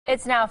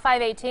It's now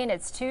 5:18.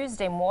 It's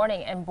Tuesday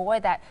morning, and boy,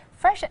 that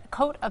fresh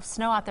coat of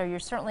snow out there, you're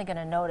certainly going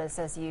to notice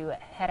as you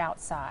head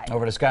outside.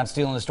 Over to Scott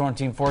Steele in the Storm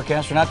Team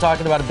forecast. We're not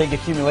talking about a big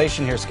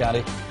accumulation here,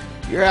 Scotty.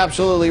 You're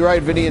absolutely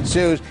right, Vinny and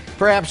Suze.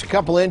 Perhaps a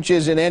couple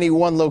inches in any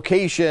one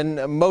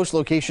location, most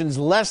locations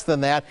less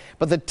than that,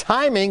 but the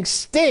timing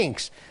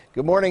stinks.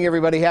 Good morning,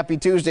 everybody. Happy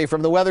Tuesday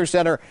from the Weather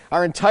Center.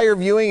 Our entire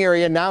viewing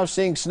area now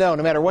seeing snow,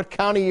 no matter what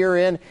county you're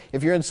in.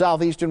 If you're in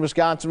southeastern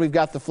Wisconsin, we've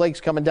got the flakes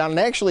coming down. And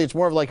actually, it's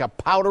more of like a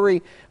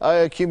powdery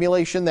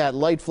accumulation, that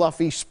light,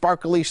 fluffy,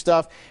 sparkly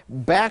stuff.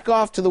 Back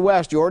off to the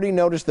west, you already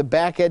noticed the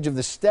back edge of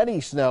the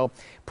steady snow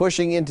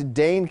pushing into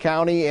Dane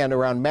County and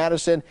around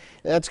Madison.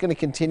 That's going to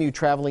continue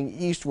traveling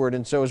eastward.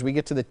 And so as we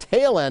get to the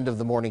tail end of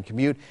the morning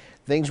commute,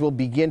 things will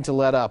begin to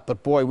let up.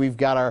 But boy, we've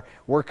got our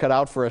work cut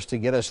out for us to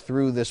get us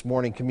through this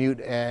morning commute.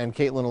 And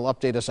Caitlin will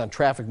update us on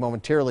traffic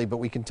momentarily. But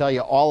we can tell you,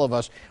 all of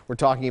us were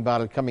talking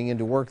about it coming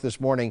into work this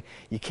morning.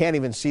 You can't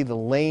even see the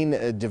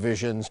lane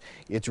divisions.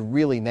 It's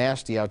really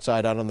nasty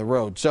outside out on the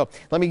road. So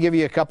let me give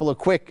you a couple of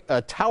quick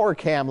tower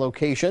cam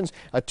locations,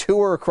 a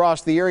tour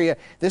across the area.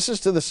 This is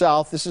to the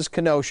south. This is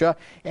Kenosha.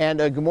 And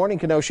good morning,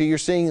 Kenosha. You're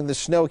seeing the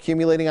snow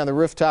accumulating on the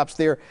rooftops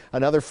there.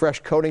 Another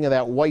fresh coating of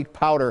that white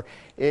powder.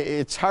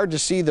 It's hard to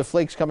see the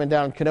flakes coming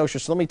down in Kenosha,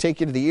 so let me take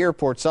you to the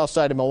airport, south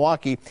side of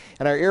Milwaukee,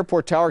 and our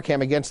airport tower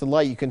cam against the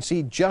light. You can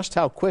see just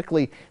how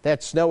quickly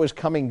that snow is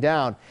coming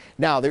down.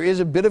 Now, there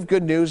is a bit of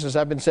good news. As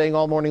I've been saying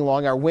all morning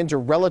long, our winds are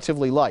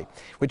relatively light,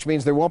 which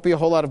means there won't be a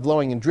whole lot of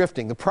blowing and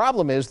drifting. The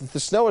problem is that the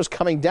snow is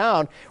coming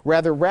down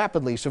rather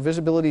rapidly, so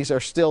visibilities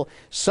are still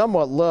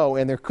somewhat low,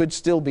 and there could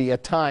still be,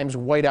 at times,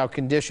 whiteout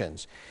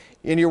conditions.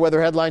 In your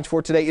weather headlines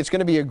for today, it's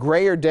going to be a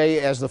grayer day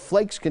as the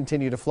flakes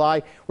continue to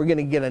fly. We're going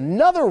to get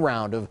another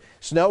round of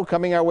snow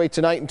coming our way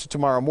tonight into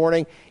tomorrow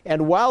morning.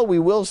 And while we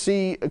will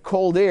see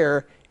cold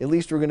air, at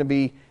least we're going to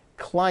be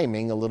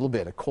climbing a little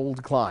bit, a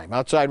cold climb.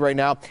 Outside right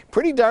now,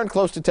 pretty darn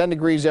close to 10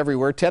 degrees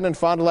everywhere. 10 in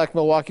Fond du Lac,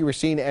 Milwaukee,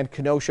 Racine, and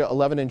Kenosha.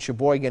 11 in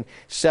Sheboygan,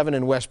 7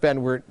 in West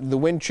Bend, where the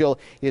wind chill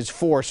is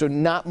 4. So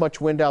not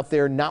much wind out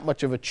there, not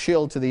much of a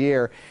chill to the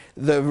air.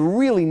 The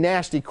really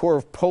nasty core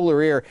of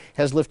polar air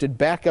has lifted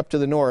back up to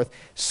the north.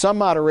 Some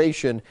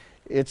moderation.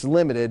 It's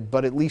limited,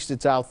 but at least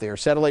it's out there.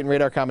 Satellite and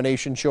radar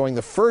combination showing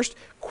the first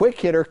quick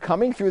hitter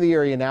coming through the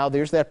area now.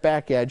 There's that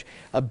back edge,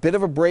 a bit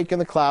of a break in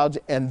the clouds,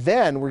 and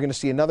then we're going to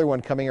see another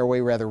one coming our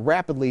way rather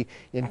rapidly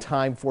in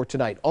time for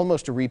tonight.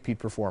 Almost a repeat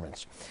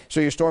performance. So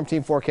your storm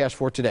team forecast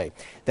for today.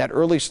 That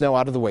early snow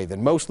out of the way,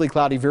 then mostly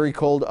cloudy, very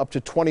cold, up to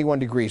 21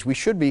 degrees. We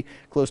should be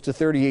close to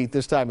 38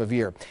 this time of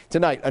year.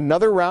 Tonight,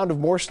 another round of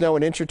more snow,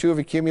 an inch or two of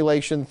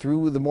accumulation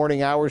through the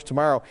morning hours.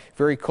 Tomorrow,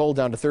 very cold,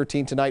 down to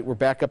 13 tonight. We're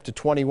back up to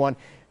 21.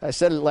 I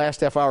said it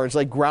last half hour, it's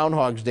like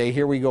Groundhog's Day.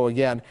 Here we go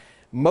again.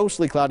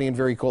 Mostly cloudy and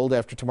very cold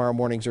after tomorrow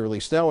morning's early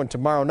snow. And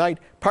tomorrow night,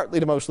 partly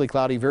to mostly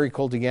cloudy, very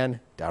cold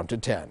again, down to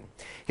 10.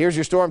 Here's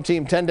your Storm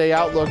Team 10-day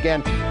outlook.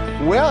 And,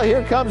 well,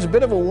 here comes a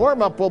bit of a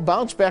warm-up. We'll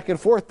bounce back and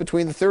forth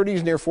between the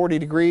 30s, near 40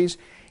 degrees,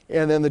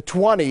 and then the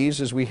 20s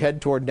as we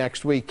head toward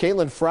next week.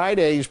 Caitlin,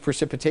 Friday's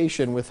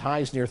precipitation with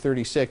highs near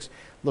 36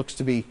 looks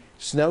to be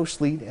snow,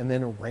 sleet, and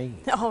then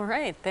rain. All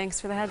right. Thanks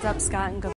for the heads up, Scott. And good